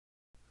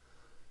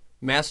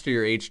Master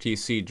your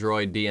HTC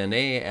Droid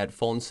DNA at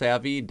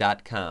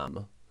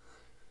phonesavvy.com.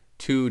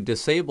 To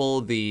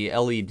disable the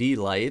LED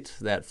light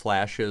that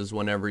flashes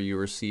whenever you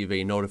receive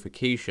a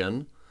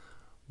notification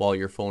while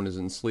your phone is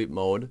in sleep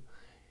mode,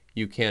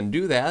 you can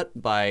do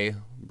that by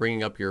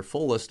bringing up your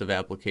full list of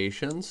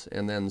applications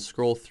and then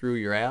scroll through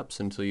your apps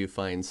until you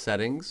find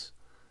Settings.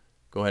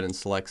 Go ahead and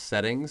select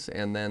Settings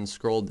and then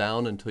scroll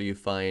down until you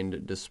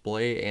find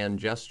Display and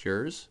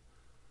Gestures.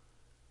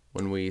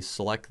 When we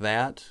select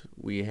that,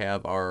 we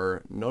have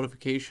our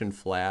notification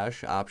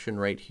flash option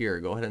right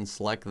here. Go ahead and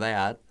select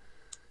that,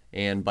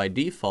 and by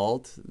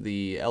default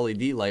the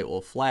LED light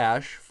will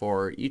flash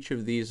for each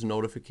of these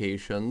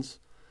notifications.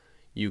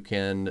 You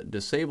can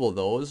disable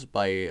those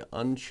by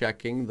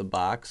unchecking the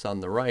box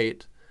on the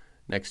right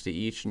next to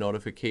each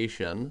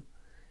notification,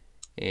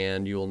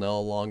 and you will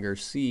no longer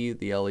see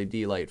the LED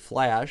light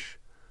flash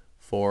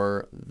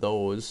for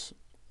those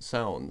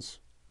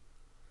sounds.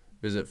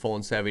 Visit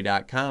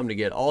phonesavvy.com to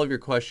get all of your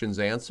questions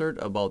answered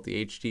about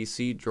the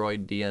HTC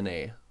Droid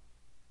DNA.